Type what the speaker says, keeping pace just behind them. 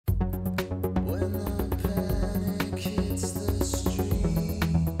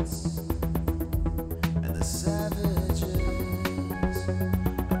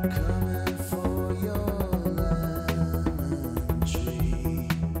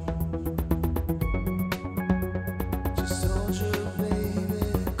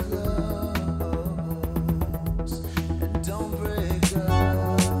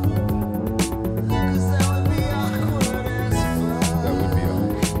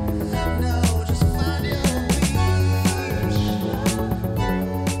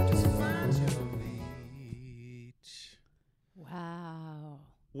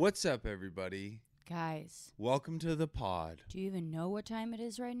What's up, everybody? Guys, Welcome to the pod. do you even know what time it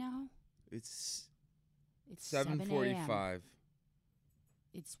is right now? It's It's 7 a.m. 7:45.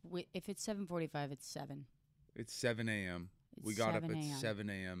 If it's 7:45, it's 7. It's 7 a.m. It's We got up 7 at a.m. 7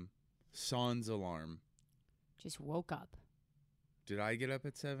 a.m. Sans alarm. Just woke up. Did I get up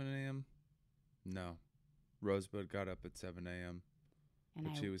at 7 a.m.? No. Rosebud got up at 7 a.m. And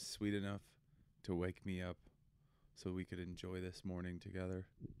But she was sweet enough to wake me up so we could enjoy this morning together.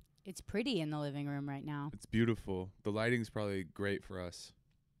 It's pretty in the living room right now. It's beautiful. The lighting's probably great for us.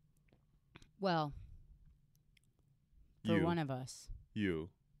 Well, for You. one of us. You.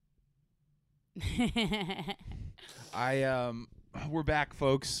 We're back,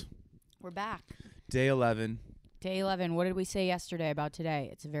 folks. We're back. Day 11. Day 11. What did we say yesterday about today?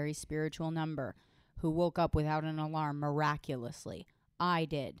 It's a very spiritual number. Who woke up without an alarm miraculously? I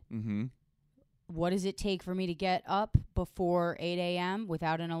did. Mm-hmm. What does it take for me to get up before 8 a.m.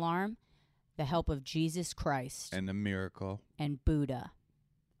 without an alarm? The help of Jesus Christ And a miracle. and Buddha.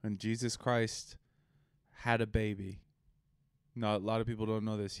 And Jesus Christ had a baby. No, a lot of people don't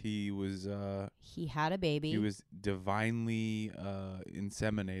know this. He was He had a baby. he was divinely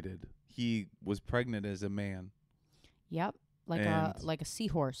inseminated. He was pregnant as a man. Yep, And- like a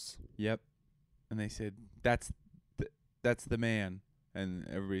seahorse. Yep. And they said that's the man. And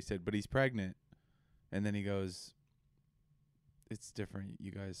everybody said, but he's pregnant. And then he goes, it's different,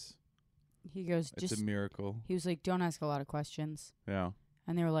 you guys. He goes, It's a miracle. he was like, don't ask a lot of questions. Yeah.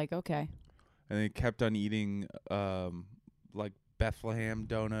 And they were like, okay. And they kept on eating like Bethlehem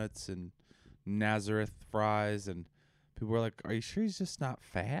donuts and Nazareth fries, and people were like, "Are you sure he's just not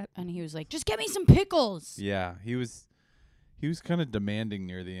fat?" And he was like, just get me some pickles. Yeah, he was kind of demanding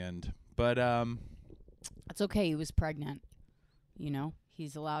near the end, but It's okay. He was pregnant. You know,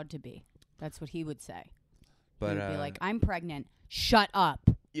 he's allowed to be. That's what he would say. but He would be like, I'm pregnant. Shut up.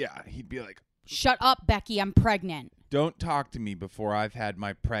 yeah, he'd be like, Shut up, Becky. I'm pregnant. "Don't talk to me before I've had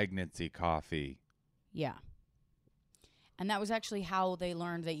my pregnancy coffee." Yeah. And that was actually how they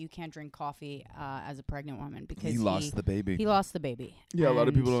learned that you can't drink coffee as a pregnant woman because He lost the baby. He lost the baby. Yeah, a lot of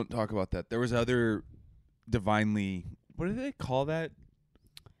And people don't talk about that. There was other divinely, what do they call that?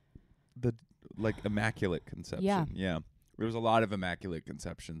 The like immaculate conception. Yeah. There was a lot of immaculate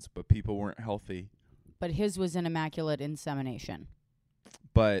conceptions, but people weren't healthy. But his was an immaculate insemination.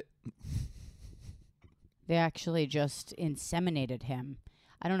 But They actually just inseminated him.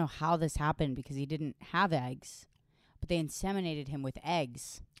 I don't know how this happened because he didn't have eggs, but they inseminated him with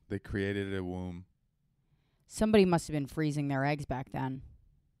eggs. they created a womb. Somebody must have been freezing their eggs back then.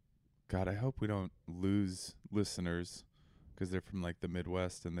 God, I hope we don't lose listeners because they're from like the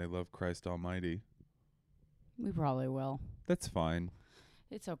Midwest and they love Christ Almighty. We probably will. That's fine.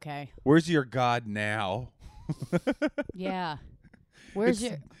 It's okay. Where's your God now? Yeah. Where's it's,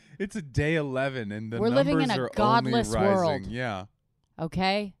 your... It's a day 11 and the We're numbers living in a are godless only rising. world. Yeah.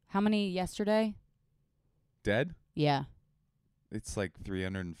 Okay. How many yesterday? Dead? Yeah. It's like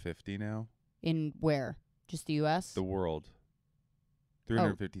 350 now. In where? Just the U.S.? The world.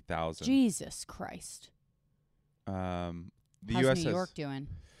 350,000. Jesus Christ. The How's U.S. New has, York doing?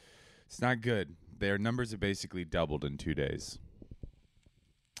 it's not good. Their numbers have basically doubled in 2 days.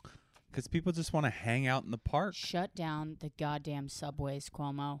 Because people just want to hang out in the park. Shut down the goddamn subways,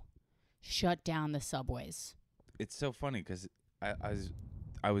 Cuomo. Shut down the subways. It's so funny because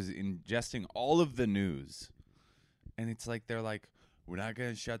I was ingesting all of the news. And it's like they're like, we're not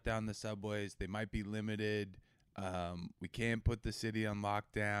going to shut down the subways. They might be limited. We can't put the city on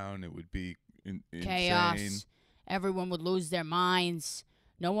lockdown. It would be Chaos. insane. Everyone would lose their minds.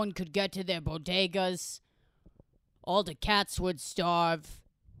 No one could get to their bodegas. All the cats would starve.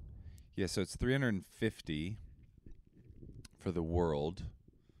 Yeah, so it's 350 for the world,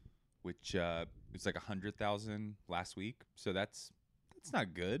 which it's like 100,000 last week. So that's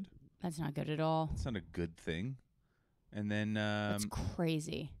not good. That's not good at all. That's not a good thing. And then That's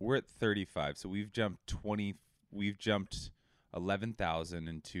crazy. we're at 35. So we've jumped 11,000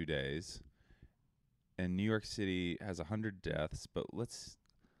 in 2 days. And New York City has 100 deaths, but let's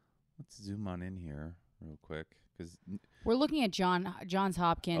zoom on in here real quick cuz We're looking at Johns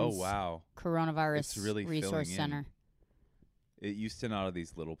Hopkins oh wow. Coronavirus It's really Resource filling in. Center. It used to not, all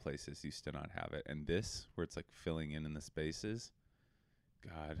these little places used to not have it. And this, where it's like filling in the spaces,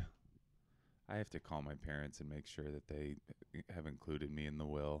 God, I have to call my parents and make sure that they have included me in the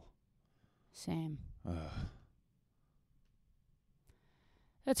will. Same. Ugh.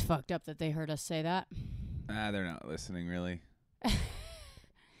 That's fucked up that they heard us say that. They're not listening, really.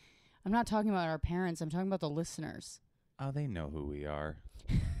 I'm not talking about our parents. I'm talking about the listeners. Oh, they know who we are.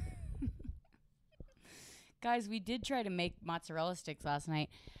 Guys, we did try to make mozzarella sticks last night.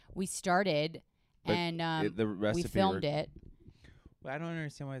 We started, But and the recipe we filmed it. Well, I don't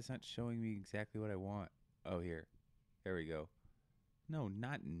understand why it's not showing me exactly what I want. Oh, here. There we go. No,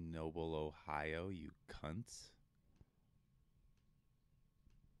 not Noble, Ohio, you cunts.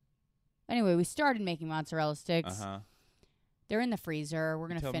 Anyway, we started making mozzarella sticks. Uh-huh. They're in the freezer. We're You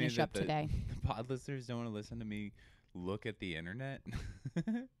going to tell me finish that up today. The pod listeners don't want to listen to me look at the internet?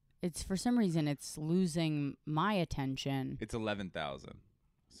 It's for some reason it's losing my attention. It's 11,000.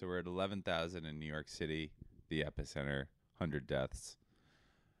 So we're at 11,000 in New York City, the epicenter, 100 deaths.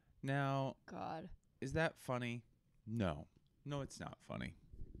 Now, God. is that funny? No. No, it's not funny.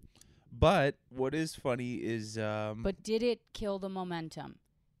 But what is funny is But did it kill the momentum?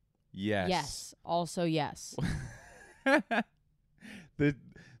 yes. Yes. Also yes.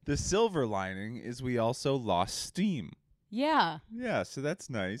 The silver lining is we also lost steam. Yeah. Yeah, so that's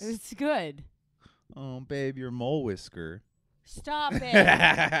nice. It's good. Oh, babe, your mole whisker. Stop it.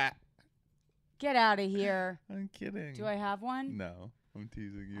 I'm Get out of here. kidding. Do I have one? No, I'm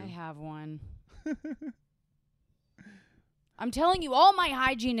teasing you. I have one. I'm telling you, all my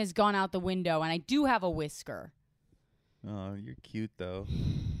hygiene has gone out the window, and I do have a whisker. Oh, you're cute, though.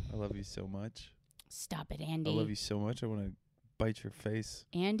 I love you so much. Stop it, Andy. I love you so much. I want to bite your face.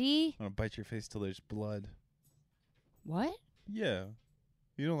 Andy? I want to bite your face till there's blood. What? Yeah.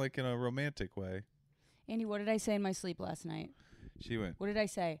 You don't like in a romantic way. Andy, what did I say in my sleep last night? She went, What did I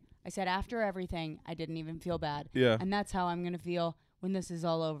say? I said after everything, I didn't even feel bad. yeah. And that's how I'm going to feel when this is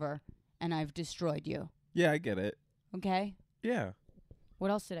all over and I've destroyed you. Yeah, I get it. Okay? Yeah.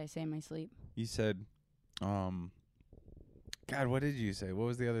 What else did I say in my sleep? You said, God, what did you say? What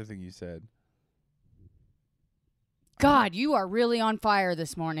was the other thing you said? God, you are really on fire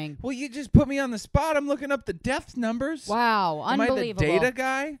this morning. Well, you just put me on the spot. I'm looking up the death numbers. Wow, Am unbelievable. I the data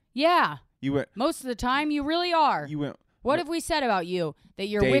guy? Yeah, You went. most of the time you really are. You went. What have we said about you? That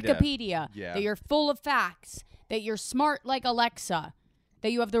you're Data. Wikipedia, Yeah. that you're full of facts, that you're smart like Alexa,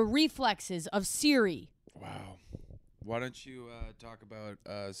 that you have the reflexes of Siri. Wow. Why don't you talk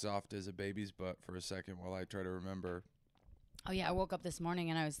about soft as a baby's butt for a second while I try to remember? Oh, yeah, I woke up this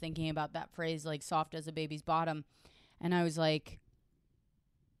morning and I was thinking about that phrase, like soft as a baby's bottom. And I was like,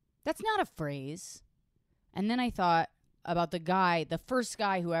 that's not a phrase. And then I thought about the first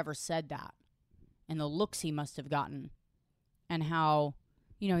guy who ever said that, and the looks he must have gotten. And how,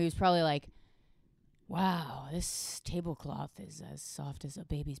 he was probably like, wow, this tablecloth is as soft as a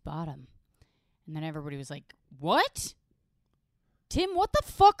baby's bottom. And then everybody was like, what? Tim, what the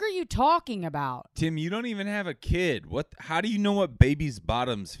fuck are you talking about? Tim, you don't even have a kid. How do you know what babies'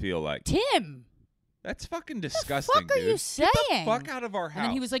 bottoms feel like? Tim! That's fucking disgusting, What the fuck are dude. you saying? Get the fuck out of our house. And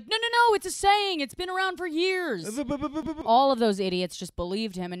then he was like, no, it's a saying. It's been around for years. All of those idiots just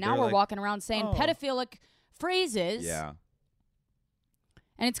believed him, and now They're we're like, walking around saying oh. pedophilic phrases. Yeah.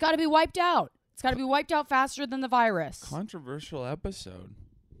 And it's got to be wiped out. It's got to be wiped out faster than the virus. Controversial episode.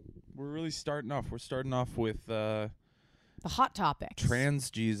 We're really starting off. We're starting off with The hot topics.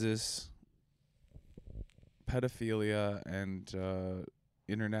 trans Jesus, pedophilia, and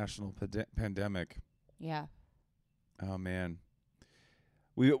international pandemic. Yeah. Oh man,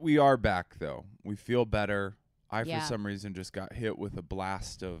 we are back though. We feel better. I Yeah. for some reason just got hit with a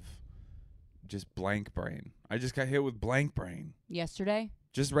blast of just blank brain. I just got hit with blank brain Yesterday?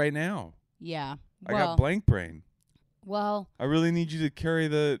 just right now. Yeah. I got blank brain. Well, I really need you to carry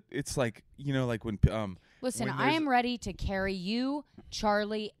it's like, like when listen, when I there's- am ready to carry you,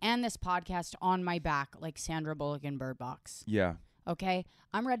 Charlie, and this podcast on my back like Sandra Bullock in Bird Box. yeah. Okay?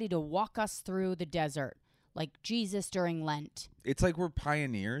 I'm ready to walk us through the desert like Jesus during Lent. It's like we're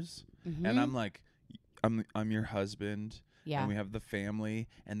pioneers, Mhm. and I'm like, I'm your husband, Yeah. and we have the family,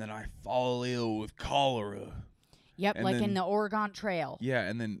 and then I fall ill with cholera. Yep, and like then- in the Oregon Trail. Yeah,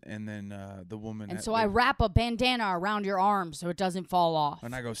 and then the woman. And so I wrap a bandana around your arm so it doesn't fall off.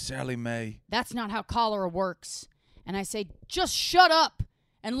 and I go, Sally Mae. That's not how cholera works. And I say, just shut up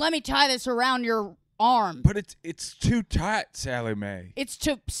and let me tie this around your arm. But it's too tight, Sally Mae. It's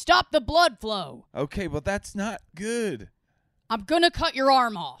to stop the blood flow. Okay, but that's not good. I'm going to cut your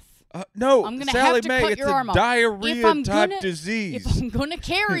arm off. No, I'm gonna Sally have to Mae, cut it's your a arm off. diarrhea type disease. If I'm going to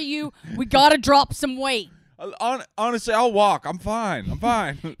carry you, we got to drop some weight. Honestly, I'll walk. I'm fine.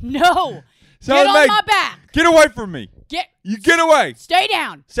 No. Sally Get on Mae, my back. get away from me. You get away. Stay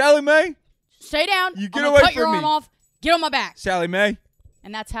down. Sally Mae. Stay down. You get I'm gonna away cut your from arm me. off. Get on my back. Sally Mae.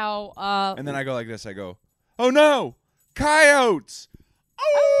 And that's how And then I go like this. I go, oh no, coyotes. Oh!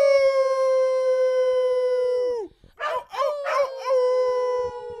 Oh, oh, oh,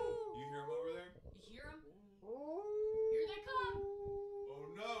 oh! You hear them over there? You hear them? Here they come. Oh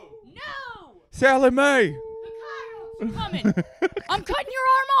no. No. Sally Mae. coming. I'm cutting your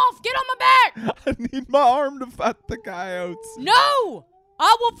arm off. Get on my back. I need my arm to fight the coyotes. No,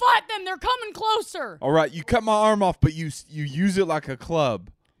 I will fight them. They're coming closer. All right, you cut my arm off, but you use it like a club.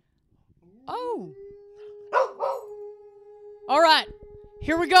 Oh. All right,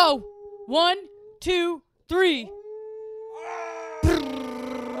 here we go. 1, 2, 3.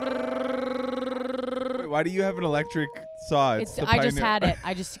 Why do you have an electric saw? I just had it.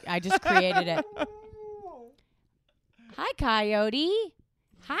 I just created it. Hi, coyote.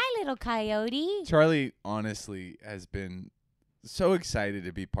 Hi, little coyote. Charlie honestly has been so excited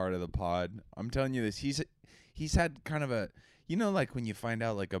to be part of the pod. I'm telling you this. He's had kind of a, like when you find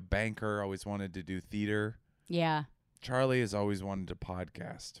out like a banker always wanted to do theater. Yeah. Charlie has always wanted to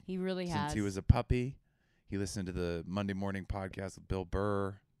podcast. He really has. Since he was a puppy. He listened to the Monday morning podcast with Bill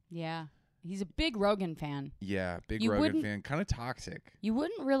Burr. Yeah. He's a big Rogan fan. Yeah, big Rogan fan. Kind of toxic. You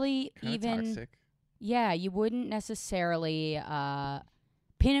wouldn't really Kinda toxic. Yeah, you wouldn't necessarily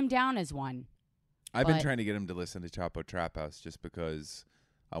pin him down as one. I've been trying to get him to listen to Chapo Trap House just because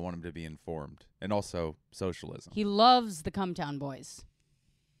I want him to be informed. And also socialism. He loves the Cumtown Boys.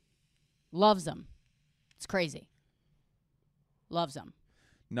 Loves them. It's crazy. Loves them.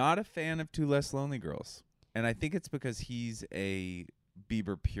 Not a fan of Two Less Lonely Girls. And I think it's because he's a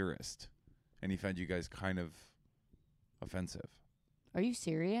Bieber purist. And he found you guys kind of offensive. Are you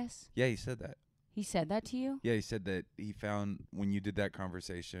serious? Yeah, he said that. He said that to you? Yeah, he said that he found when you did that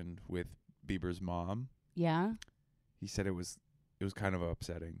conversation with Bieber's mom. Yeah. He said it was kind of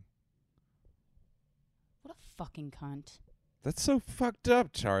upsetting. What a fucking cunt. That's so fucked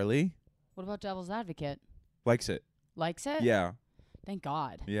up, Charlie. What about Devil's Advocate? Likes it. Likes it? Yeah. Thank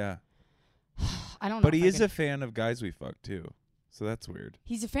God. Yeah. I don't know. But he is a fan of Guys We Fucked too. So that's weird.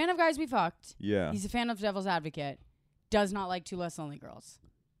 He's a fan of Guys We Fucked. Yeah. He's a fan of Devil's Advocate. Does not like Two Less Lonely Girls.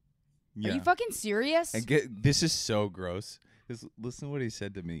 Yeah. Are you fucking serious? And this is so gross. Listen to what he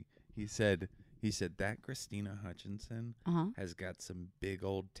said to me. He said that Christina Hutchinson has got some big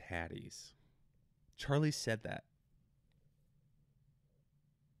old tatties. Charlie said that.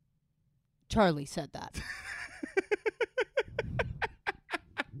 Charlie said that.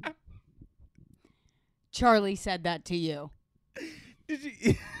 Charlie said that to you. Did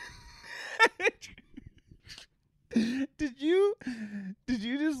you Did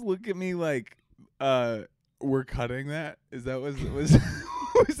you just look at me like we're cutting that? Was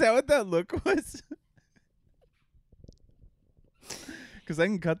was that what that look was? Because I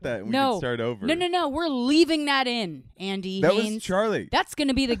can cut that and we can start over. No. We're leaving that in, Andy That Haynes. was Charlie. That's going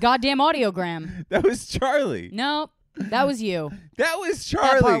to be the goddamn audiogram. That was Charlie. Nope. That was you. That was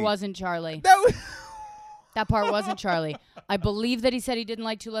Charlie. That part wasn't Charlie. That part wasn't Charlie. I believe that he said he didn't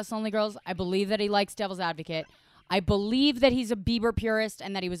like Two Less Lonely Girls. I believe that he likes Devil's Advocate. I believe that he's a Bieber purist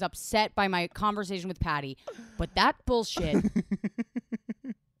and that he was upset by my conversation with Patty. But that bullshit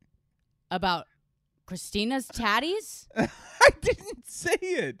about Christina's tatties? I didn't say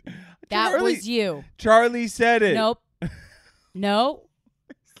it. That was you. Charlie said it. Nope. No.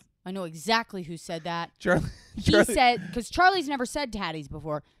 I know exactly who said that. Charlie He said, because Charlie's never said tatties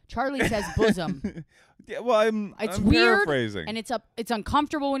before. Charlie says bosom. Yeah, well, I'm weird, paraphrasing. And it's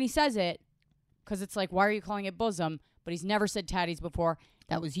uncomfortable when he says it, because it's like, why are you calling it bosom? But he's never said tatties before.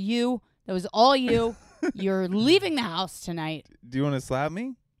 That was you. That was all you. You're leaving the house tonight. Do you want to slap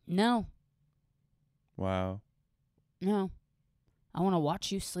me? No. Wow. No. I want to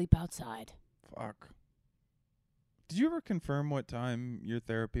watch you sleep outside. Fuck. Did you ever confirm what time your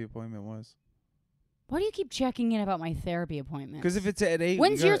therapy appointment was? Why do you keep checking in about my therapy appointment? Because if it's at 8...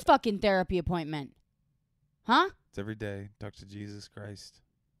 When's your fucking therapy appointment? Huh? It's every day. Talk to Jesus Christ.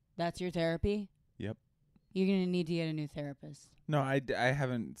 That's your therapy? Yep. You're going to need to get a new therapist. No, I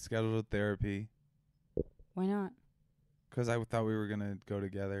haven't scheduled therapy. Why not? Because I thought we were going to go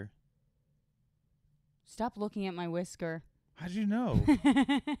together. Stop looking at my whisker. How'd you know?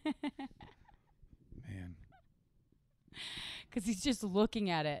 Man. Because he's just looking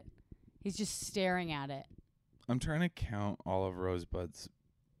at it. He's just staring at it. I'm trying to count all of Rosebud's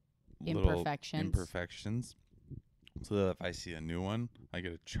imperfections. So that if I see a new one, I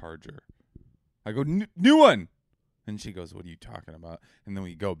get a charger. I go, new one! And she goes, what are you talking about? And then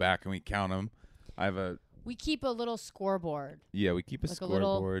we go back and we count them. We keep a little scoreboard. Yeah, we keep a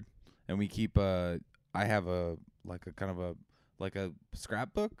scoreboard. And we keep I have a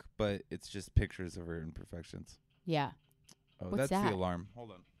scrapbook, but it's just pictures of her imperfections. Yeah. Oh, What's that's that? the alarm.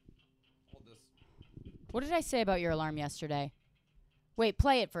 Hold on. Hold this. What did I say about your alarm yesterday? Wait,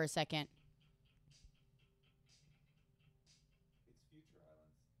 play it for a second.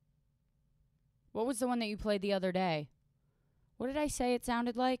 What was the one that you played the other day? What did I say it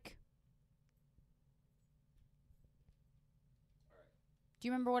sounded like? Do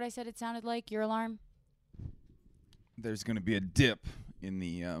you remember what I said it sounded like, your alarm? There's gonna be a dip in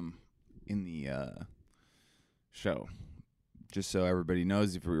the show. Just so everybody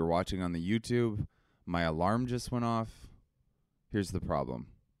knows, if you're watching on the YouTube, my alarm just went off. Here's the problem.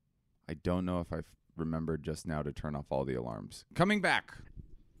 I don't know if I remembered just now to turn off all the alarms. Coming back.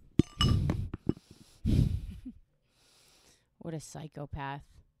 What a psychopath.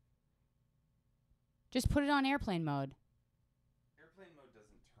 Just put it on airplane mode. Airplane mode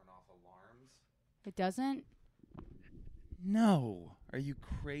doesn't turn off alarms. It doesn't? No. Are you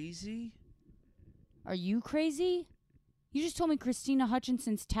crazy? Are you crazy? You just told me Christina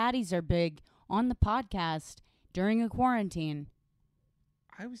Hutchinson's tatties are big on the podcast during a quarantine.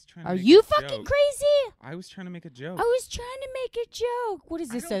 I was trying to Are make you a fucking joke. crazy? I was trying to make a joke. I was trying to make a joke. What is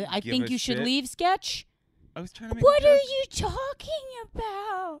I this? don't I give think a you should shit. leave sketch? I was trying to make What a joke. are you talking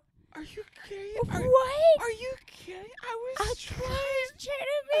about? Are you kidding? What? Are you kidding? I I'm was trying to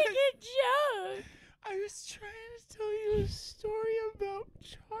make a joke. I was trying to tell you a story about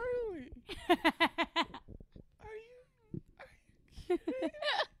Charlie. Are you kidding?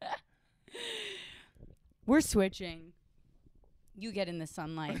 We're switching. You get in the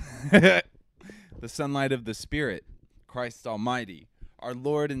sunlight. The sunlight of the Spirit, Christ Almighty, our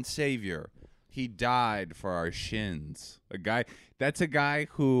Lord and Savior. He died for our shins. That's a guy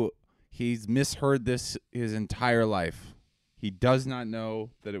who he's misheard this his entire life. He does not know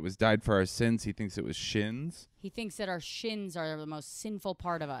that it was died for our sins. He thinks it was shins. He thinks that our shins are the most sinful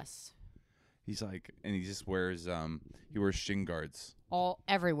part of us. He's like, and he just wears he wears shin guards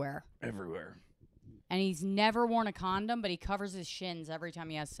Everywhere. everywhere. And he's never worn a condom, but he covers his shins every time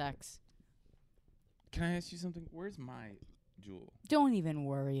he has sex. Can I ask you something? Where's my jewel? Don't even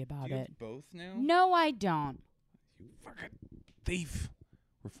worry about Do you it. have both now? No, I don't. You fucking thief.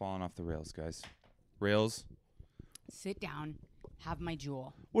 We're falling off the rails, guys. Rails. Sit down. Have my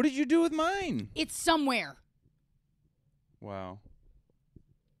jewel. What did you do with mine? It's somewhere. Wow.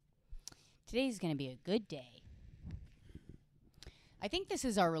 Today's going to be a good day. I think this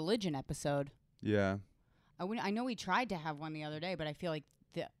is our religion episode. Yeah. I know we tried to have one the other day, but I feel like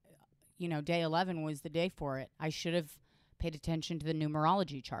day 11 was the day for it. I should have paid attention to the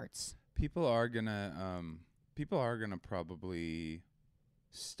numerology charts. People are gonna probably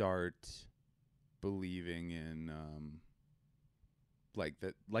start believing in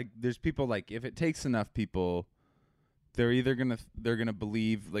there's people, like, if it takes enough people, they're gonna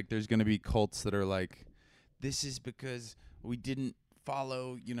believe, like, there's gonna be cults that are like, this is because we didn't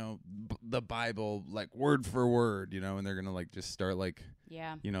follow the Bible, like, word for word, and they're gonna, like, just start, like,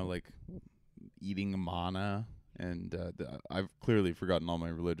 Yeah. like eating manna, and I've clearly forgotten all my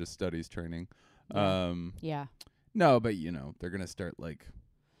religious studies training. Yeah. No, but they're gonna start, like,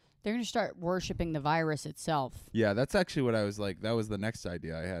 They're going to start worshiping the virus itself. yeah, that's actually what I was like. That was the next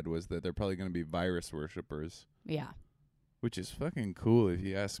idea I had, was that they're probably gonna be virus worshippers, Yeah. which is fucking cool if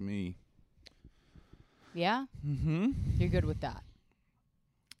you ask me. Yeah? Mm-hmm. You're good with that.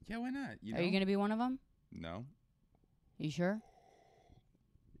 Yeah, why not? Are you going to be one of them? No. You sure?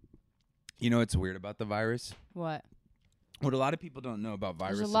 You know what's weird about the virus? What? What a lot of people don't know about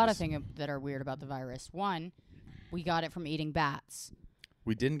viruses. There's a lot of things that are weird about the virus. One, we got it from eating bats.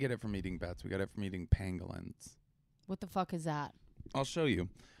 We didn't get it from eating bats. We got it from eating pangolins. What the fuck is that? I'll show you.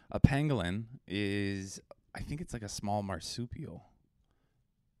 A pangolin is, I think it's like a small marsupial.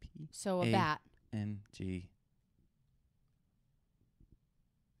 So a bat. P-N-G.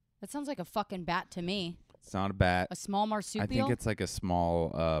 That sounds like a fucking bat to me. It's not a bat. A small marsupial? I think it's like a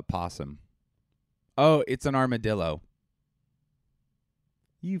small possum. Oh, it's an armadillo.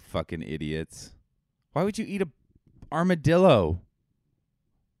 You fucking idiots. Why would you eat a armadillo?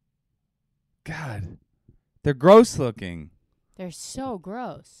 God. They're gross looking. They're so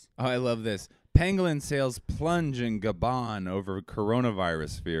gross. Oh, I love this. Pangolin sales plunge in Gabon over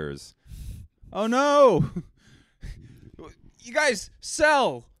coronavirus fears. Oh, no. You guys,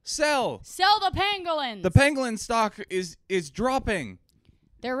 sell. Sell the pangolins. The pangolin stock is dropping.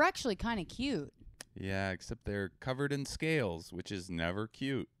 They're actually kind of cute. Yeah, except they're covered in scales, which is never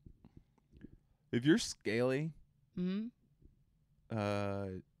cute. If you're scaly,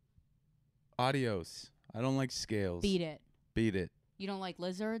 adios. I don't like scales. Beat it. Beat it. You don't like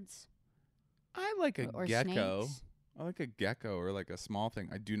lizards? I like a Or gecko. snakes? I like a gecko or like a small thing.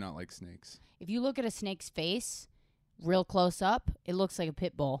 I do not like snakes. If you look at a snake's face real close up, it looks like a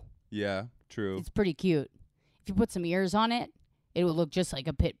pit bull. Yeah, true. It's pretty cute. If you put some ears on it, it would look just like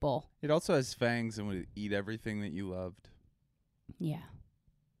a pit bull. It also has fangs and would eat everything that you loved. Yeah.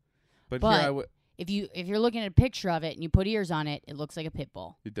 But But- here I would. If you're looking at a picture of it and you put ears on it, it looks like a pit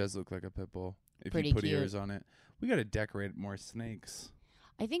bull. It does look like a pit bull if Pretty you put cute. ears on it. We got to decorate more snakes.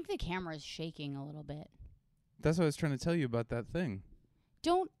 I think the camera's shaking a little bit. That's what I was trying to tell you about that thing.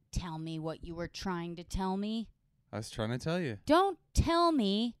 Don't tell me what you were trying to tell me. I was trying to tell you. Don't tell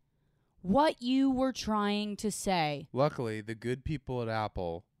me what you were trying to say. Luckily, the good people at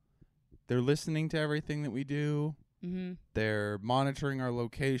Apple, they're listening to everything that we do. Mm-hmm. They're monitoring our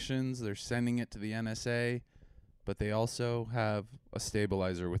locations. They're sending it to the NSA. But they also have a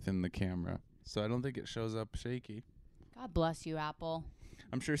stabilizer within the camera. So I don't think it shows up shaky. God bless you, Apple.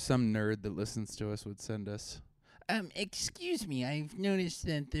 I'm sure some nerd that listens to us would send us. Excuse me, I've noticed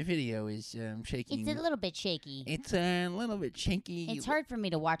that the video is shaking. It's a little bit shaky. It's a little bit shaky. It's hard for me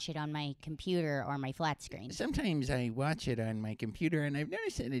to watch it on my computer or my flat screen. Sometimes I watch it on my computer, and I've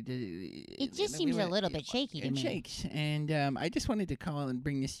noticed that It just seems a little bit shaky to it me. shakes, and I just wanted to call and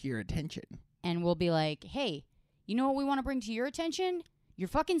bring this to your attention. And we'll be like, hey, you know what we want to bring to your attention? Your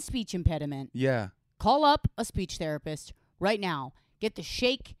fucking speech impediment. Yeah. Call up a speech therapist right now. Get the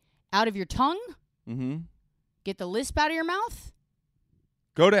shake out of your tongue. Mm-hmm. Get the lisp out of your mouth.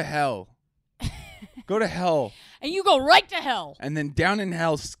 Go to hell. Go to hell. And you go right to hell. And then down in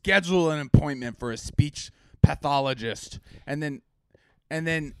hell, schedule an appointment for a speech pathologist. And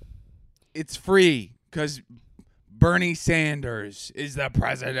then it's free because Bernie Sanders is the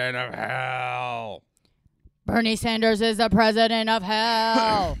president of hell. Bernie Sanders is the president of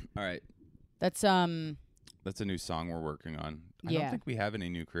hell. All right. That's a new song we're working on. I Yeah. don't think we have any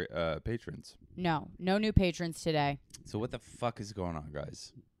new patrons. no new patrons today. So what the fuck is going on,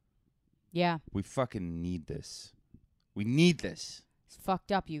 guys? Yeah, We fucking need this. We need this. it's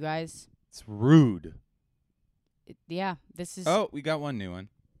fucked up, you guys. It's rude. Yeah, this is. Oh, we got one new one.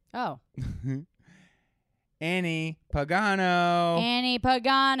 Oh. Annie Pagano. Annie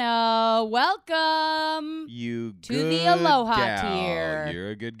Pagano, welcome. You To good the Aloha gal. tier. You're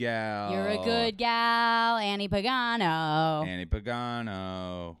a good gal. You're a good gal, Annie Pagano. Annie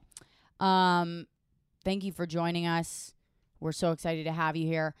Pagano. Thank you for joining us. We're so excited to have you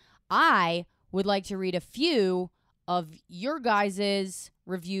here. I would like to read a few of your guys'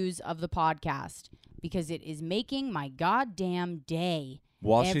 reviews of the podcast because it is making my goddamn day.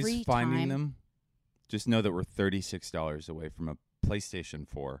 While Every she's finding time- them, just know that we're $36 away from a PlayStation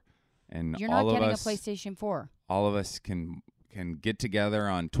 4. And You're not all getting of a us, PlayStation 4. all of us can get together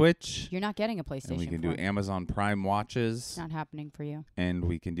on Twitch. You're not getting a PlayStation 4. And we can do Amazon Prime watches. It's not happening for you. And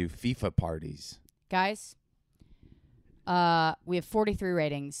we can do FIFA parties. Guys, we have 43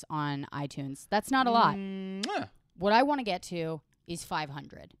 ratings on iTunes. That's not a lot. Mwah. What I want to get to is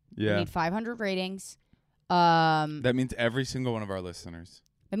 500. We Yeah. need 500 ratings. That means every single one of our listeners.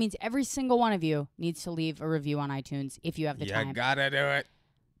 That means every single one of you needs to leave a review on iTunes if you have the time. You gotta do it.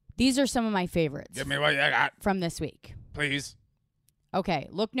 These are some of my favorites Give me what you got, from this week. please. Okay,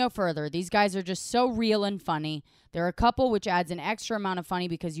 look no further. These guys are just so real and funny. There are a couple which adds an extra amount of funny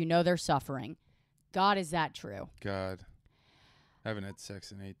because you know they're suffering. God, is that true? God. I haven't had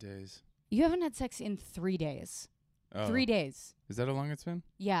sex in 8 days. You haven't had sex in 3 days. Oh. 3 days. Is that how long it's been?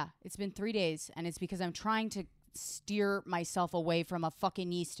 Yeah, it's been 3 days, and it's because I'm trying to steer myself away from a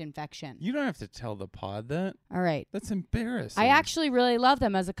fucking yeast infection. You don't have to tell the pod that. All right. That's embarrassing. I actually really love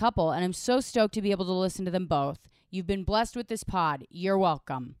them as a couple, and I'm so stoked to be able to listen to them both. You've been blessed with this pod. You're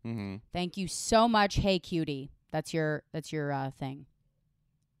welcome. Mm-hmm. Thank you so much. Hey, cutie. That's your thing.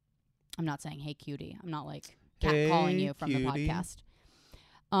 I'm not saying hey, cutie. I'm not like catcalling you from cutie. the podcast.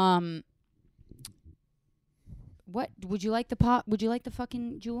 What would you like the pot? Would you like the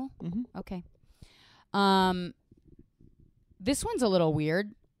fucking jewel? Mm-hmm. Okay. This one's a little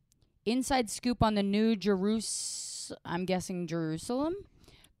weird. Inside scoop on the new I'm guessing Jerusalem.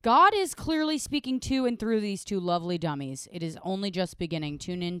 God is clearly speaking to and through these two lovely dummies. It is only just beginning.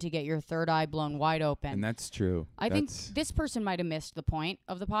 Tune in to get your third eye blown wide open. And that's true. I think this person might have missed the point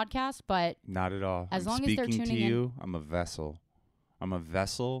of the podcast, but Not at all. As I'm long as they're speaking tuning to in- you, I'm a vessel. I'm a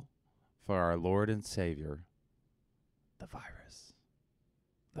vessel for our Lord and Savior, the virus.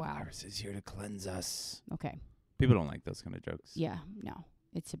 The Wow. virus is here to cleanse us. okay. People don't like those kind of jokes. Yeah, no.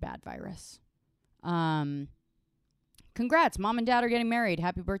 It's a bad virus. Congrats. Mom and Dad are getting married.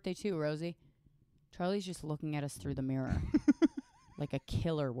 Happy birthday too, Rosie. Charlie's just looking at us through the mirror like a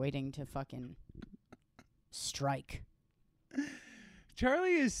killer waiting to fucking strike.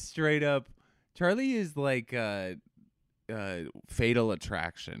 Charlie is straight up. Charlie is like Fatal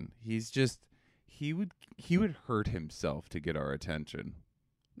Attraction. He's just he would hurt himself to get our attention.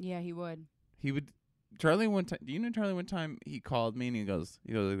 Yeah, he would. He would. Charlie one time. Do you know Charlie one time he called me and he goes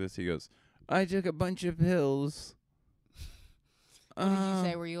like this. He goes, I took a bunch of pills. What did you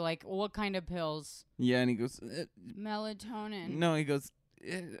say? Were you like, what kind of pills? Yeah, and he goes, Melatonin. no, he goes,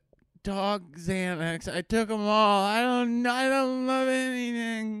 dog Xanax. I took them all. I don't love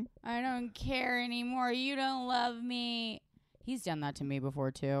anything. I don't care anymore. You don't love me. He's done that to me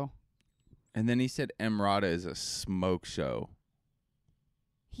before, too. And then he said Emrata is a smoke show.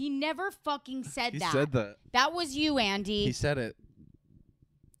 He never fucking said that. He said that. That was you, Andy. He said it.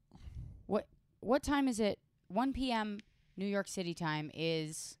 What time is it? 1 p.m. New York City time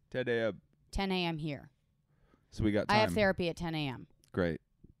is 10 a.m. 10 a.m. here. So we got time. I have therapy at 10 a.m. Great.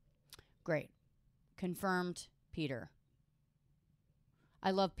 Confirmed, Peter.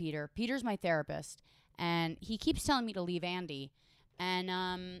 I love Peter. Peter's my therapist. And he keeps telling me to leave Andy.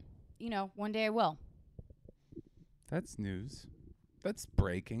 And, one day I will. That's news. That's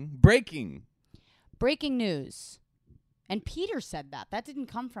breaking. Breaking news. And Peter said that. That didn't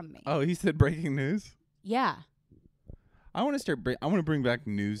come from me. Oh, he said breaking news? Yeah. I want to bring back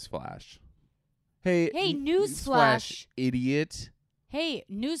Newsflash. Hey, Newsflash. Idiot. Hey,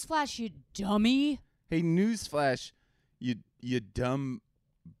 Newsflash, you dummy. Hey, Newsflash, you dumb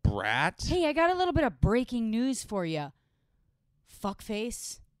brat. Hey, I got a little bit of breaking news for you.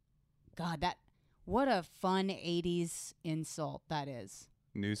 Fuckface. God, what a fun 80s insult that is.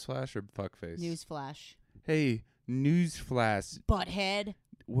 Newsflash or fuckface? Newsflash. Hey, Newsflash. Butthead.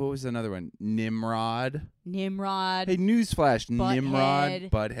 What was another one? Nimrod. Hey, Newsflash. Butthead. Nimrod.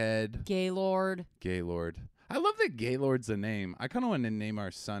 Butthead. Gaylord. I love that Gaylord's a name. I kind of want to name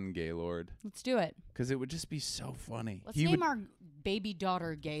our son Gaylord. Let's do it. Because it would just be so funny. Let's name our baby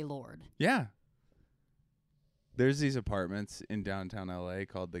daughter Gaylord. Yeah. There's these apartments in downtown LA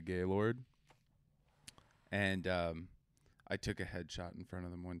called the Gaylord. And I took a headshot in front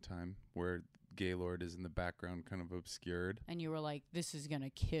of them one time where Gaylord is in the background, kind of obscured. And you were like, this is going to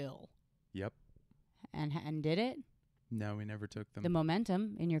kill. Yep. And did it? No, we never took them. The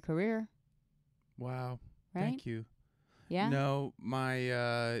momentum in your career. Wow. Right? Thank you. Yeah? No,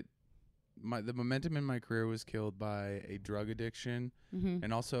 the momentum in my career was killed by a drug addiction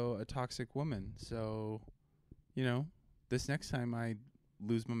and also a toxic woman. So, this next time I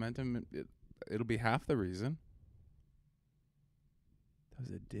lose momentum, it'll be half the reason. That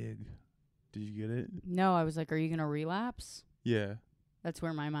was a dig. Did you get it? No, I was like, are you going to relapse? Yeah. That's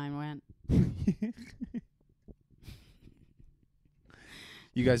where my mind went.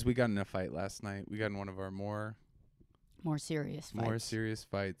 You guys, we got in a fight last night. We got in one of our more serious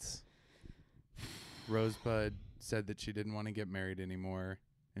fights. Rosebud said that she didn't want to get married anymore,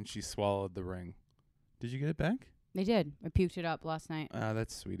 and she swallowed the ring. Did you get it back? They did. I puked it up last night.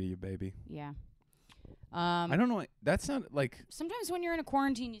 That's sweet of you, baby. Yeah. I don't know. That's not like... Sometimes when you're in a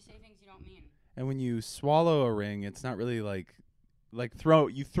quarantine, you say things you don't mean. And when you swallow a ring, it's not really like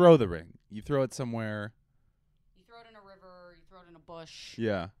you throw the ring. You throw it somewhere. You throw it in a river. You throw it in a bush.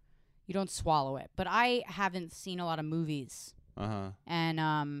 Yeah. You don't swallow it. But I haven't seen a lot of movies. Uh-huh.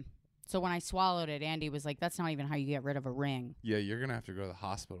 And so when I swallowed it, Andy was like, that's not even how you get rid of a ring. Yeah, you're going to have to go to the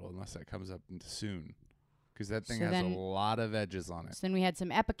hospital unless that comes up soon. Because that thing has a lot of edges on it. So then we had some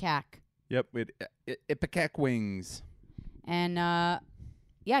Epicac. Yep, Ipecac wings. And, yeah,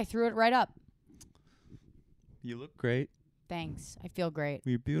 I threw it right up. You look great. Thanks. I feel great.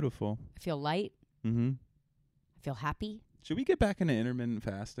 You're beautiful. I feel light. Mm-hmm. I feel happy. Should we get back into intermittent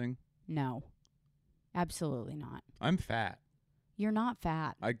fasting? No. Absolutely not. I'm fat. You're not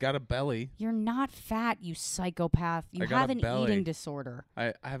fat. I got a belly. You're not fat, you psychopath. You have an eating disorder.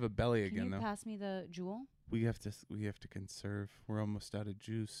 I have a belly again, Can you though. pass me the jewel? We have to conserve. We're almost out of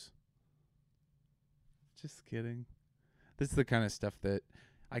juice. Just kidding. This is the kind of stuff that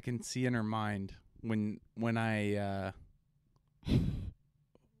I can see in her mind when I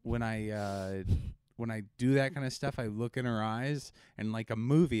do that kind of stuff. I look in her eyes, and like a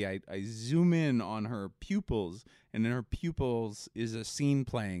movie, I zoom in on her pupils, and in her pupils is a scene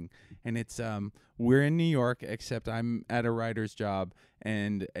playing, and it's we're in New York, except I'm at a writer's job,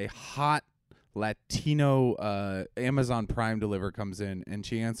 and a hot Latino Amazon Prime deliverer comes in, and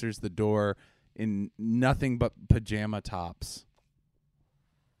she answers the door in nothing but pajama tops.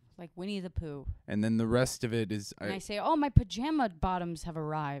 Like Winnie the Pooh. And then the rest of it is... And I say, oh, my pajama bottoms have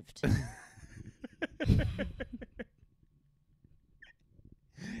arrived.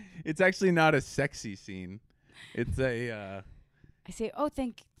 It's actually not a sexy scene. It's a... I say, oh,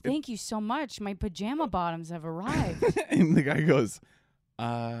 thank you so much. My pajama bottoms have arrived. And the guy goes,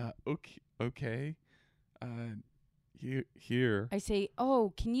 okay. Here. I say,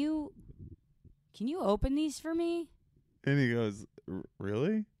 oh, can you open these for me? And he goes,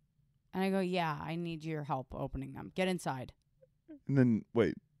 really? And I go, yeah, I need your help opening them. Get inside. And then,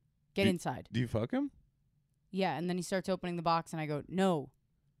 wait. Get inside. Do you fuck him? Yeah, and then he starts opening the box, and I go, no,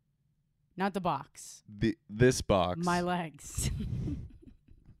 not the box. This box. My legs.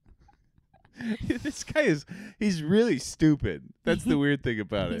 This guy he's really stupid. That's the weird thing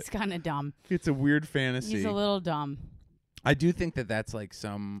about He's it. kind of dumb. It's a weird fantasy. He's a little dumb. I do think that's like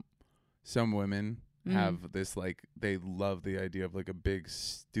some women Mm. have this, like, they love the idea of like a big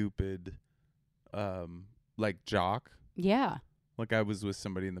stupid like jock. Yeah. Like I was with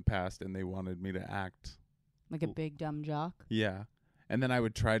somebody in the past and they wanted me to act. Like a big dumb jock. Yeah. And then I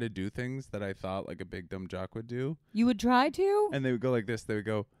would try to do things that I thought like a big dumb jock would do. You would try to? And they would go like this. They would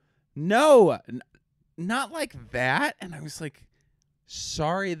go, no, not like that. And I was like,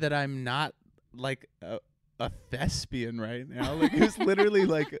 sorry that I'm not like a thespian right now. Like, it was literally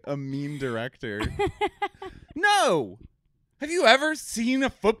like a mean director. No. Have you ever seen a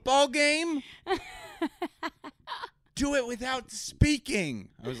football game? Do it without speaking.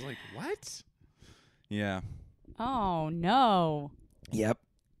 I was like, what? Yeah. Oh, no. Yep.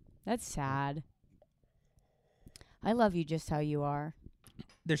 That's sad. I love you just how you are.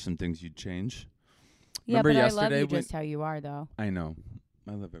 There's some things you'd change. Yeah, Remember but I yesterday love you when- just how you are, though. I know.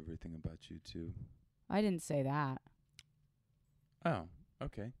 I love everything about you too. I didn't say that. Oh,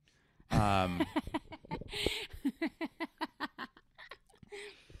 okay.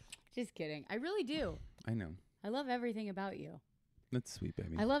 Just kidding. I really do. I know. I love everything about you. That's sweet,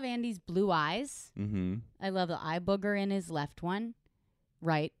 baby. I love Andy's blue eyes. Mm-hmm. I love the eye booger in his left one.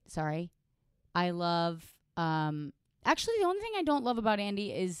 Right. Sorry. I love, actually, the only thing I don't love about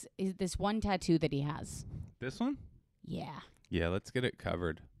Andy is this one tattoo that he has. This one? Yeah. Yeah, let's get it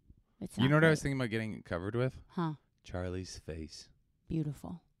covered. It's You not know what I great. was thinking about getting it covered with? Huh. Charlie's face.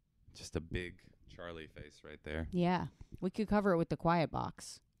 Beautiful. Just a big Charlie face right there. Yeah. We could cover it with the quiet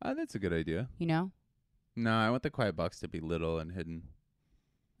box, Oh, that's a good idea. you know? No, I want the quiet box to be little and hidden.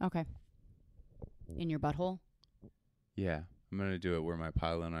 Okay. In your butthole? Yeah. I'm going to do it where my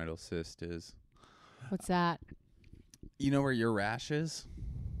pilonidal cyst is. What's that? You know where your rash is?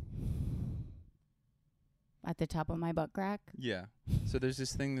 At the top of my butt crack? Yeah. So there's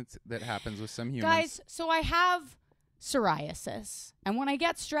this thing that happens with some humans. Guys, so I have psoriasis. And when I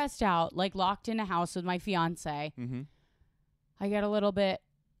get stressed out, like locked in a house with my fiance, Mm-hmm. I get a little bit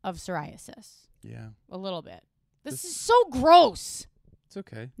of psoriasis. Yeah. A little bit. This This- is so gross. It's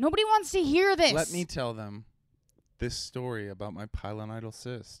okay. Nobody wants to hear this. Let me tell them this story about my pilonidal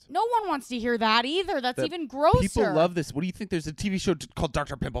cyst. No one wants to hear that either. That's That even grosser. People love this. What do you think? There's a TV show called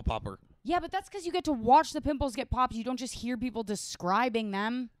Dr. Pimple Popper. Yeah, but that's because you get to watch the pimples get popped. You don't just hear people describing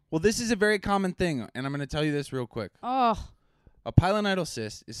them. Well, this is a very common thing, and I'm going to tell you this real quick. Oh, A pilonidal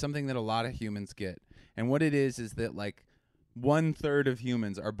cyst is something that a lot of humans get. And what it is that like 1/3 of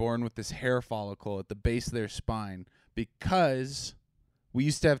humans are born with this hair follicle at the base of their spine because we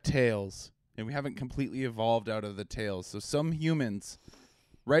used to have tails and we haven't completely evolved out of the tails. So some humans,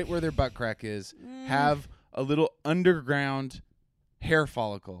 right where their butt crack is, have a little underground hair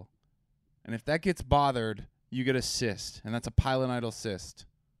follicle. And if that gets bothered, you get a cyst, and that's a pilonidal cyst.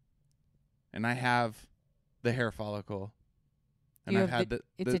 And I have the hair follicle. And You I've have had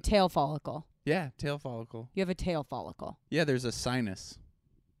it's a tail follicle. yeah, tail follicle. You have a tail follicle. Yeah, there's a sinus.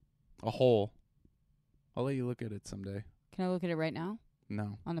 A hole. I'll let you look at it someday. Can I look at it right now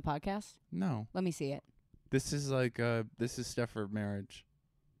No. on the podcast? No. Let me see it. This is this is stuff for marriage.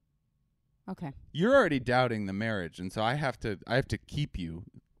 Okay. You're already doubting the marriage, and so I have to keep you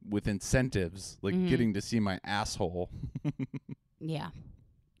with incentives, like Mhm. getting to see my asshole. Yeah.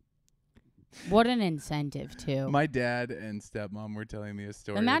 What an incentive, too. My dad and stepmom were telling me a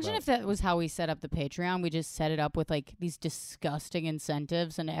story. Imagine about- if that was how we set up the Patreon. We just set it up with like these disgusting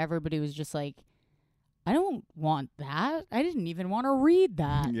incentives, and everybody was just like, I don't want that. I didn't even want to read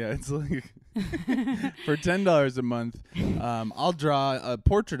that. Yeah, it's like for $10 a month, I'll draw a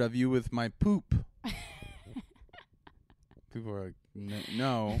portrait of you with my poop. People are like,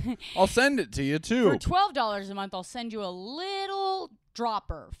 no. I'll send it to you too. For $12 a month, I'll send you a little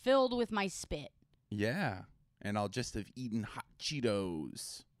dropper filled with my spit. Yeah, and I'll just have eaten hot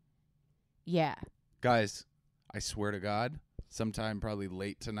Cheetos. Yeah. Guys, I swear to God, sometime probably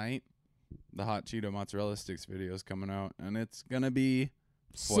late tonight, the hot Cheeto mozzarella sticks video is coming out, and it's gonna be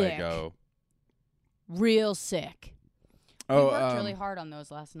Sick. fuego. Real sick. We Oh, worked really hard on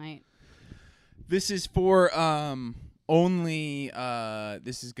those last night. this is for only.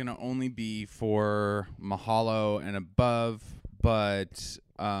 This is gonna only be for Mahalo and above. But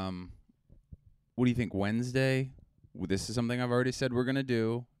what do you think? Wednesday. This is something I've already said we're gonna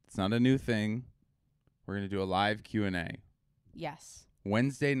do. It's not a new thing. We're gonna do a live Q&A Yes.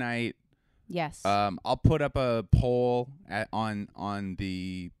 Wednesday night. Yes. I'll put up a poll on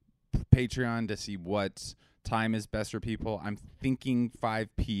the Patreon to see what time is best for people. I'm thinking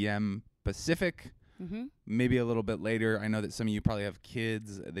 5 p.m. Pacific. Mm-hmm. Maybe a little bit later. I know that some of you probably have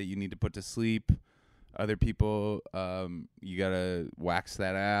kids that you need to put to sleep. Other people, you got to wax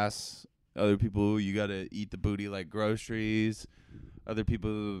that ass. Other people, you got to eat the booty like groceries. Other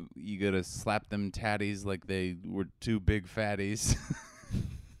people, you got to slap them tatties like they were two big fatties.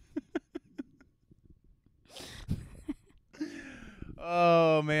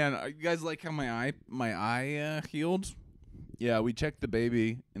 Oh, man. You guys like how my eye healed? Yeah, we checked the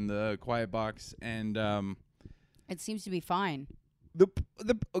baby in the quiet box, and It seems to be fine.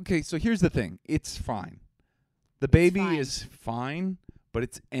 Okay, so here's the thing. It's fine. The baby fine. is fine, but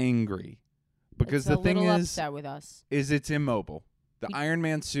it's angry. Because It's the thing a little is upset with us. it's immobile. The We- Iron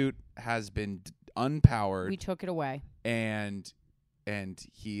Man suit has been unpowered, We took it away. and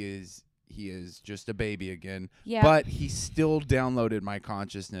he is just a baby again. Yeah. But he still downloaded my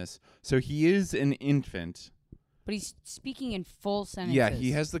consciousness. So he is an infant. But he's speaking in full sentences. Yeah,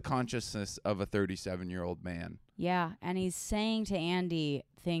 he has the consciousness of a 37-year-old man. Yeah, and he's saying to Andy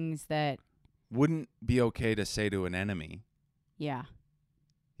things that, Wouldn't be okay to say to an enemy. yeah,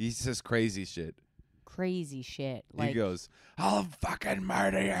 He says crazy shit. crazy shit. He Like, goes, "I'll fucking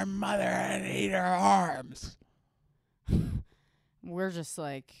murder your mother and eat her arms." we're just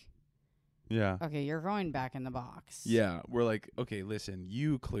like, Yeah. okay, you're going back in the box. Yeah. We're like, okay, listen,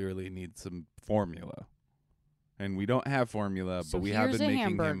 you clearly need some formula. And we don't have formula, So but we have here's been a making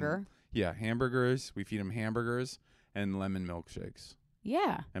hamburger. him. Yeah, hamburgers. We feed him hamburgers and lemon milkshakes.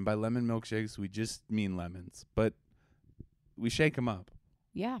 Yeah, And by lemon milkshakes, we just mean lemons. But we shake them up.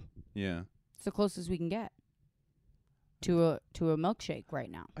 yeah. Yeah. It's the closest we can get to a milkshake right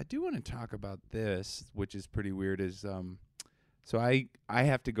now. I do want to talk about this, which is pretty weird. So I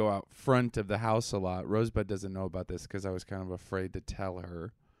have to go out front of the house a lot. Rosebud doesn't know about this because I was kind of afraid to tell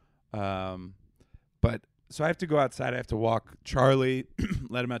her. But so I have to go outside. I have to walk Charlie,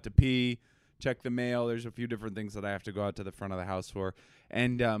 let him out to pee, check the mail. There's a few different things that I have to go out to the front of the house for.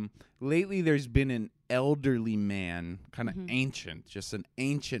 And lately there's been an elderly man, kind of ancient, just an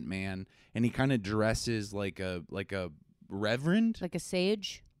ancient man, and he kind of dresses like a reverend. Like a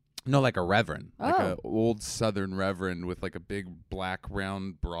sage? No, like a reverend. Like Oh. a old southern reverend with like a big black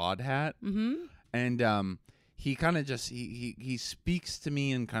round broad hat. Mm-hmm. And he kind of just he speaks to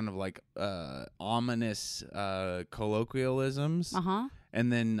me in kind of like ominous colloquialisms. Uh-huh.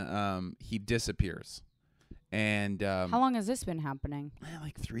 And then he disappears. And How long has this been happening?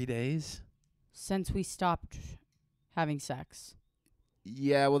 like 3 days. Since we stopped having sex.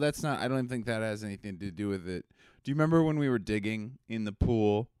 Yeah, well, that's not. I don't think that has anything to do with it. Do you remember when we were digging in the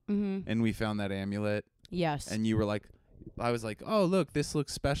pool Mm-hmm. and we found that amulet? Yes. And you were like, I was like, oh, look, this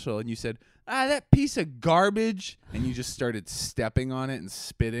looks special. And you said, that piece of garbage. And you just started stepping on it and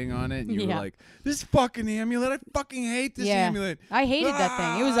spitting on it. And you were Yeah. like, this fucking amulet. I fucking hate this Yeah. amulet. I hated that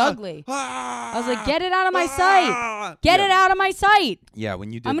thing. It was Ah! ugly. I I was like, get it out of my sight. Get it out of my sight. Yeah,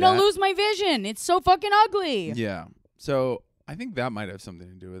 when you did I'm going that. to lose my vision. It's so fucking ugly. Yeah. So I think that might have something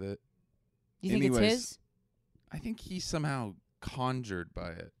to do with it. Do you think Anyways, it's his? I think he's somehow conjured by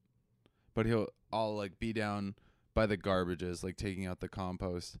it. But I'll like be down by the garbages, like taking out the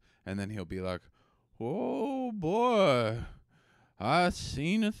compost, and then he'll be like, "Oh boy, I've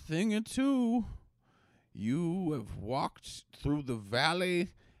seen a thing or two. You have walked through the valley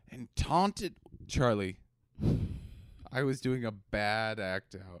and taunted Charlie." I was doing a bad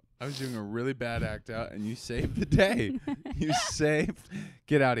act out. I was doing a really bad act out, and you saved the day. You saved.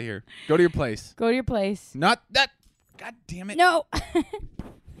 Get out of here. Go to your place. Go to your place. Not that. God damn it. No.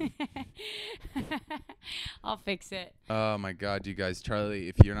 I'll fix it. Oh my God, you guys! Charlie,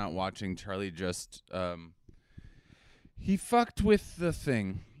 if you're not watching, Charlie just he fucked with the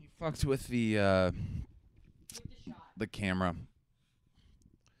thing. He fucked with the camera.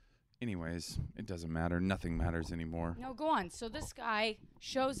 Anyways, it doesn't matter. Nothing matters anymore. No, go on. So this guy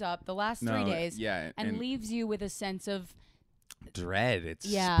shows up the last 3 No, days yeah, and leaves you with a sense of dread. It's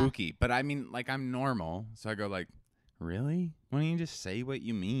Yeah. spooky. But I mean, like, I'm normal, so I go like, really? Why don't you just say what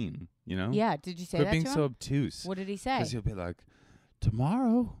you mean? You know? Yeah, did you say Quit that being to so him? obtuse. What did he say? Because he'll be like,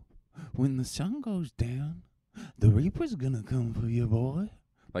 tomorrow, when the sun goes down, the Reaper's gonna come for you, boy.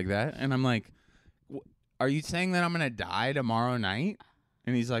 Like that. And I'm like, are you saying that I'm gonna die tomorrow night?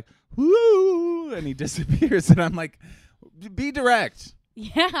 And he's like, woo, and he disappears. And I'm like, be direct.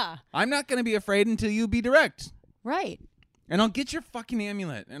 Yeah, I'm not gonna be afraid until you be direct. right. And I'll get your fucking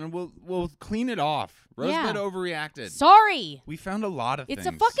amulet, and we'll clean it off. Rosebud Yeah. overreacted. Sorry. We found a lot of It's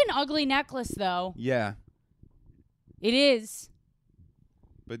things. a fucking ugly necklace, though. Yeah. It is.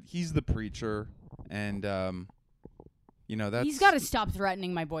 But he's the preacher, and you know that's He's got to stop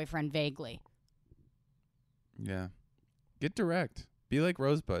threatening my boyfriend vaguely. Yeah, get direct. Be like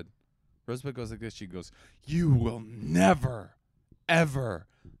Rosebud. Rosebud goes like this. She goes, "You will never, ever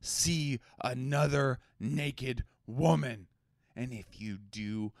see another naked woman. And if you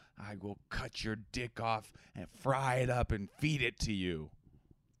do, I will cut your dick off and fry it up and feed it to you."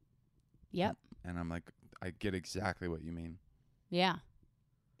 Yep. And I'm like, I get exactly what you mean. Yeah.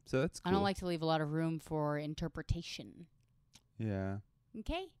 So that's cool. I don't like to leave a lot of room for interpretation. Yeah.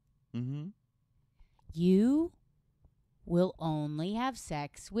 Okay? Mm-hmm. You will only have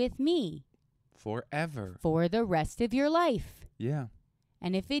sex with me Forever. for the rest of your life. Yeah.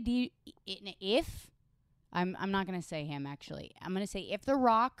 And I'm not going to say him, actually. I'm going to say if The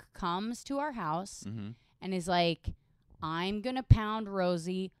Rock comes to our house Mm-hmm. and is like, I'm going to pound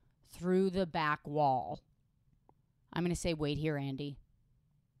Rosie through the back wall, I'm going to say, wait here, Andy.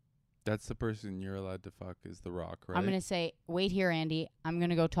 That's the person you're allowed to fuck is The Rock, right? I'm going to say, wait here, Andy. I'm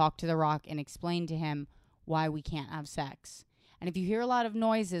going to go talk to The Rock and explain to him why we can't have sex. And if you hear a lot of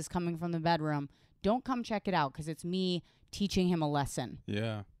noises coming from the bedroom, don't come check it out because it's me teaching him a lesson.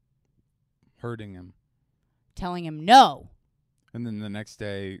 Yeah. Hurting him. Telling him no. And then the next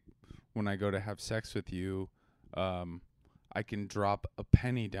day when I go to have sex with you, I can drop a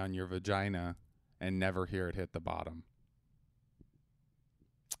penny down your vagina and never hear it hit the bottom.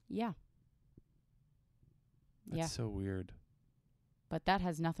 Yeah. That's so weird. But that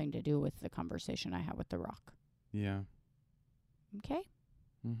has nothing to do with the conversation I had with The Rock. Yeah. Okay?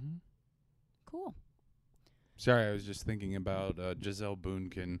 Mm-hmm. Cool. Sorry, I was just thinking about Giselle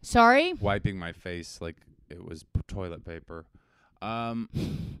Bundchen Sorry? wiping my face like it was toilet paper.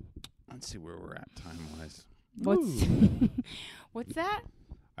 Let's see where we're at time-wise. What's that?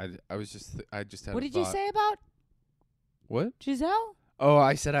 I was just I just had What a did you thought. say about What? Giselle? Oh,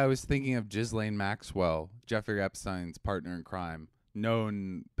 I said I was thinking of Ghislaine Maxwell, Jeffrey Epstein's partner in crime,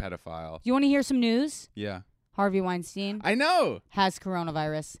 known pedophile. You want to hear some news? Yeah. Harvey Weinstein I know. has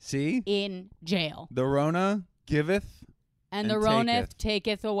coronavirus See? in jail. The Rona giveth, And And the Roneth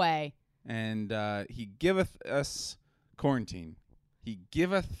taketh away. and he giveth us quarantine. He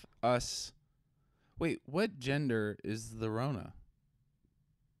giveth us... Wait, what gender is the Rona?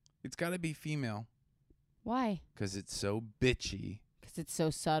 It's got to be female. Why? Because it's so bitchy. Because it's so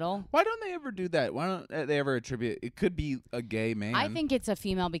subtle. Why don't they ever do that? Why don't they ever attribute... It could be a gay man. I think it's a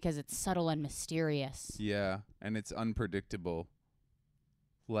female because it's subtle and mysterious. Yeah, and it's unpredictable.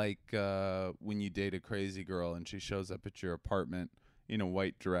 Like when you date a crazy girl and she shows up at your apartment in a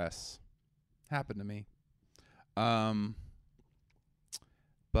white dress. Happened to me.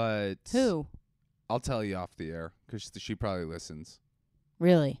 But Who? I'll tell you off the air because she probably listens.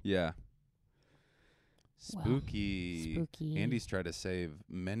 Really? Yeah. Wow. Spooky. Spooky. Andy's tried to save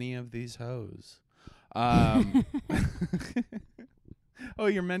many of these hoes. Oh,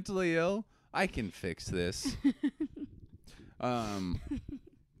 you're mentally ill? I can fix this.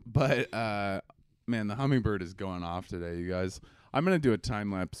 But man, the hummingbird is going off today, you guys. I'm gonna do a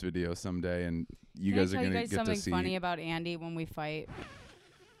time lapse video someday, and you guys are gonna get to see. something funny about Andy when we fight.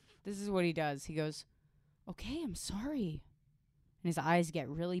 This is what he does. He goes, "Okay, I'm sorry," and his eyes get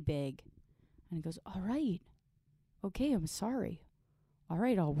really big, and he goes, "All right, okay, I'm sorry. All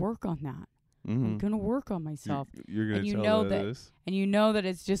right, I'll work on that. I'm gonna work on myself." You're gonna And you tell know her that- this? And you know that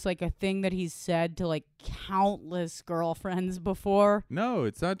it's just like a thing that he's said to like countless girlfriends before. No,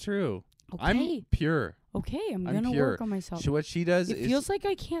 it's not true. Okay, I'm pure. okay, I'm I'm gonna pure. work on myself. So what she does It is feels like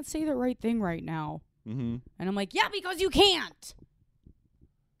I can't say the right thing right now. Mm-hmm. And I'm like, yeah, because you can't.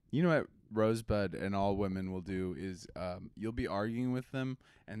 You know what Rosebud and all women will do is you'll be arguing with them,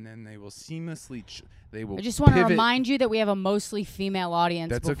 and then they will seamlessly they will. I just want to pivot. remind you that we have a mostly female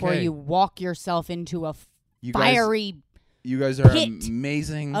audience That's before okay. you walk yourself into a You guys, fiery you guys are pit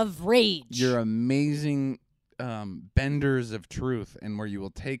amazing. of rage. You're amazing benders of truth, and where you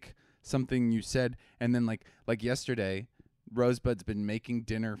will take something you said, and then like yesterday, Rosebud's been making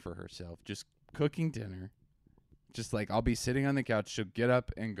dinner for herself, just cooking dinner. Just like I'll be sitting on the couch, she'll get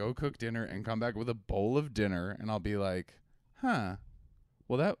up and go cook dinner and come back with a bowl of dinner, and I'll be like, huh,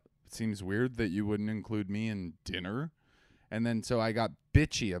 well, that seems weird that you wouldn't include me in dinner. And then so I got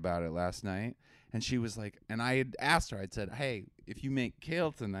bitchy about it last night, and she was like, and I had asked her, I'd said, hey, if you make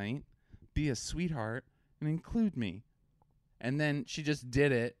kale tonight, be a sweetheart and include me. And then she just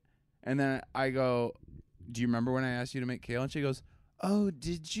did it, and then I go, do you remember when I asked you to make kale? And she goes, oh,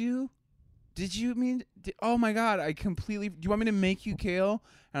 did you? Did you mean? Oh my God! I completely. Do you want me to make you kale?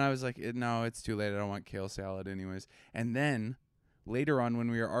 And I was like, no, it's too late. I don't want kale salad anyways. And then later on,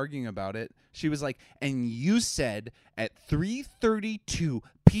 when we were arguing about it, she was like, and you said at 3:32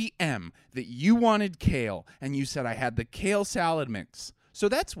 p.m. that you wanted kale, and you said I had the kale salad mix. So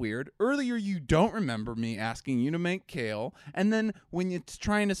that's weird. Earlier, you don't remember me asking you to make kale, and then when you're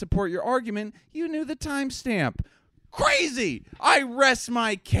trying to support your argument, you knew the timestamp. Crazy! I rest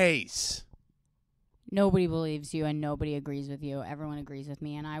my case. Nobody believes you and nobody agrees with you. Everyone agrees with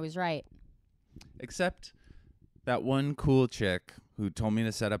me, and I was right. Except that one cool chick who told me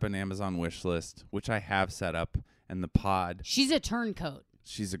to set up an Amazon wish list, which I have set up, and the pod. She's a turncoat.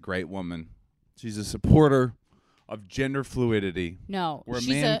 She's a great woman. She's a supporter of gender fluidity. No. Where a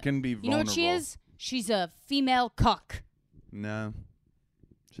man can be vulnerable. You know what she is? She's a female cuck. No.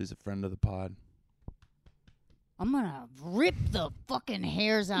 She's a friend of the pod. I'm going to rip the fucking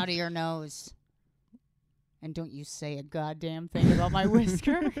hairs out of your nose. And don't you say a goddamn thing about my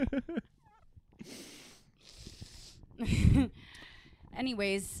whisker.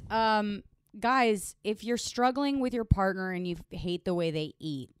 Anyways, guys, if you're struggling with your partner and you hate the way they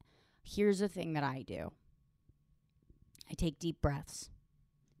eat, here's the thing that I do. I take deep breaths.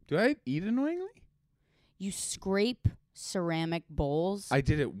 Do I eat annoyingly? You scrape ceramic bowls. I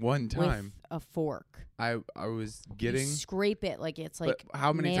did it one time. With a fork. I was getting. You scrape it like it's like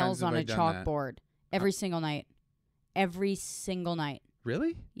how many nails times have on I a done chalkboard. Every single night. Every single night.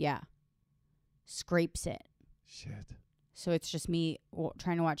 Really? Yeah. Scrapes it. Shit. So it's just me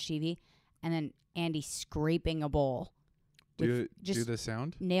trying to watch TV, and then Andy scraping a bowl. Do the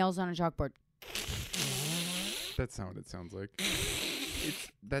sound? Nails on a chalkboard. That's not what it sounds like.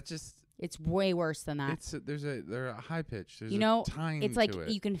 It's way worse than that. They're a high pitch. There's a time it's like to it.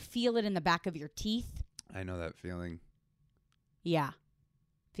 You can feel it in the back of your teeth. I know that feeling. Yeah.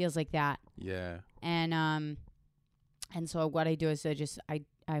 Feels like that. Yeah. And so what I do is I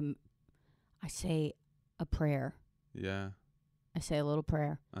say a prayer. Yeah. I say a little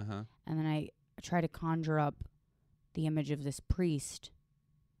prayer. Uh-huh. And then I try to conjure up the image of this priest.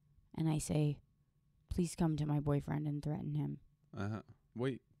 And I say, please come to my boyfriend and threaten him. Uh-huh.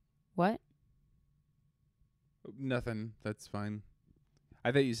 Wait. What? Nothing. That's fine.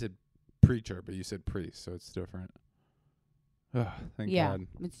 I thought you said preacher, but you said priest, so it's different. Oh, thank God. Yeah,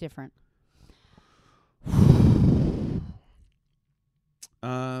 it's different.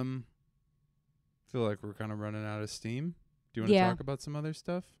 Feel like we're kind of running out of steam. Do you want to talk about some other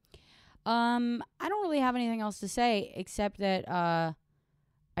stuff? I don't really have anything else to say except that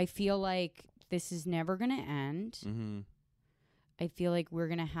I feel like this is never going to end. Mm-hmm. I feel like we're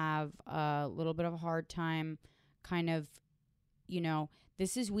going to have a little bit of a hard time kind of,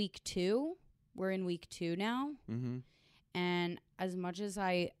 this is week 2. We're in week 2 now. Mm-hmm. And as much as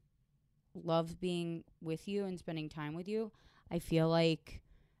I love being with you and spending time with you, I feel like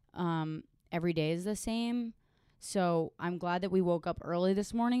every day is the same. So I'm glad that we woke up early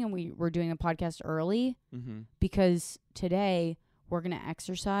this morning and we were doing the podcast early because today we're going to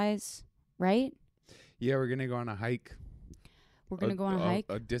exercise, right? Yeah, we're going to go on a hike. We're going to go on a hike?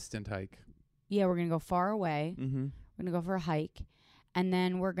 A distant hike. Yeah, we're going to go far away. Mm-hmm. We're going to go for a hike. And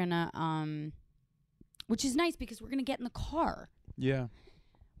then we're going to, which is nice because we're going to get in the car. Yeah.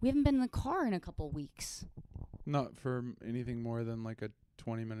 We haven't been in the car in a couple weeks. Not for anything more than like a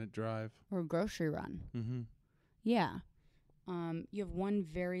 20-minute drive. Or a grocery run. Mm-hmm. Yeah. You have one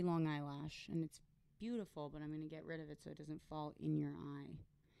very long eyelash, and it's beautiful, but I'm going to get rid of it so it doesn't fall in your eye.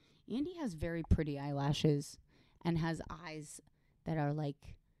 Andy has very pretty eyelashes and has eyes that are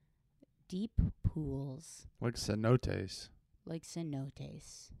like deep pools. Like cenotes. Like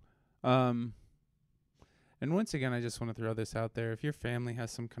cenotes. And once again, I just want to throw this out there. If your family has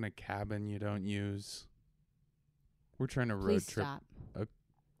some kind of cabin you don't use, we're trying to road trip. Stop. Okay.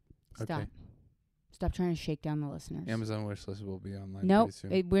 Stop. Stop trying to shake down the listeners. Amazon wishlist will be online. Nope,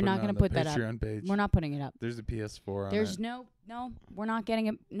 pretty soon. we're not going to put that up. Patreon page. We're not putting it up. There's a PS4 on There's it. no, we're not getting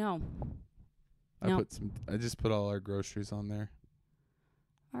it. No. I just put all our groceries on there.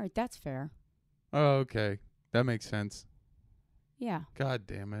 All right, that's fair. Oh, okay. That makes sense. Yeah. God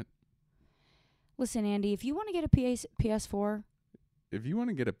damn it. Listen, Andy, if you want to get a PS4. If you want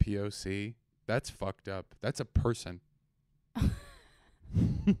to get a POC, that's fucked up. That's a person.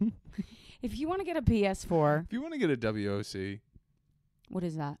 If you want to get a PS4. If you want to get a WOC. What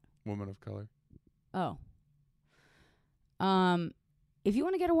is that? Woman of color. Oh. If you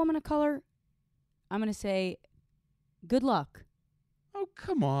want to get a woman of color, I'm going to say good luck. Oh,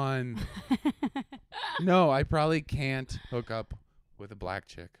 come on. No, I probably can't hook up with a black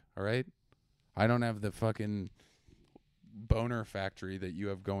chick, all right? I don't have the fucking boner factory that you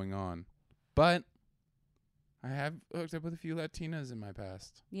have going on. But I have hooked up with a few Latinas in my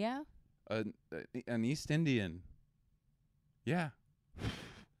past. Yeah? An East Indian. Yeah.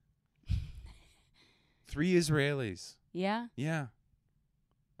 3 Israelis. Yeah? Yeah.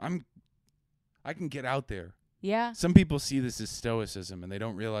 I can get out there. Yeah. Some people see this as stoicism and they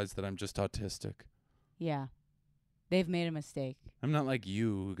don't realize that I'm just autistic. Yeah. They've made a mistake. I'm not like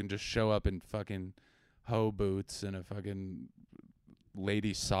you who can just show up in fucking hoe boots and a fucking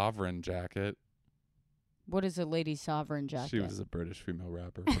Lady Sovereign jacket. What is a Lady Sovereign jacket? She was a British female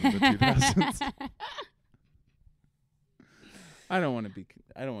rapper from the 2000s. I don't want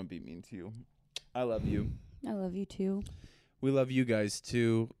to be mean to you. I love you. I love you too. We love you guys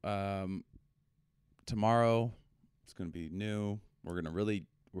too. Tomorrow it's going to be new. We're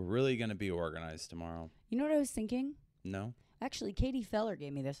really going to be organized tomorrow. You know what I was thinking? No? Actually, Katie Feller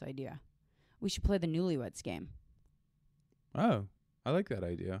gave me this idea. We should play the Newlyweds game. Oh, I like that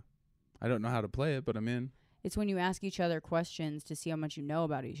idea. I don't know how to play it, but I'm in. It's when you ask each other questions to see how much you know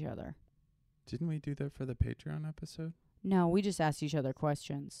about each other. Didn't we do that for the Patreon episode? No, we just asked each other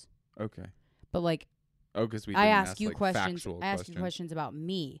questions. Okay. But like, Oh, because we I didn't ask you like questions. factual I ask you questions about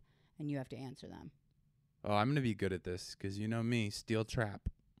me, and you have to answer them. Oh, I'm going to be good at this because you know me, steel trap.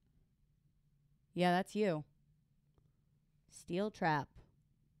 Yeah, that's you. Steel trap.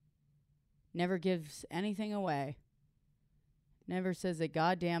 Never gives anything away. Never says a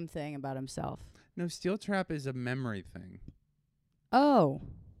goddamn thing about himself. No, steel trap is a memory thing. Oh.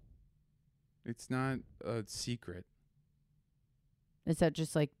 It's not a secret. Is that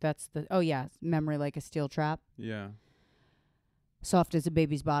just like, that's the, oh yeah, memory like a steel trap? Yeah. Soft as a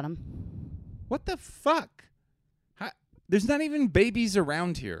baby's bottom. What the fuck? There's not even babies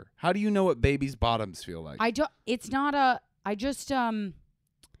around here. How do you know what babies' bottoms feel like? It's not a, I just,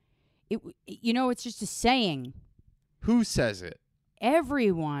 it's just a saying. Who says it?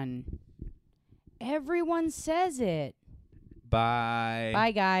 Everyone says it. Bye.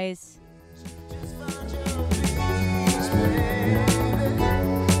 Bye, guys.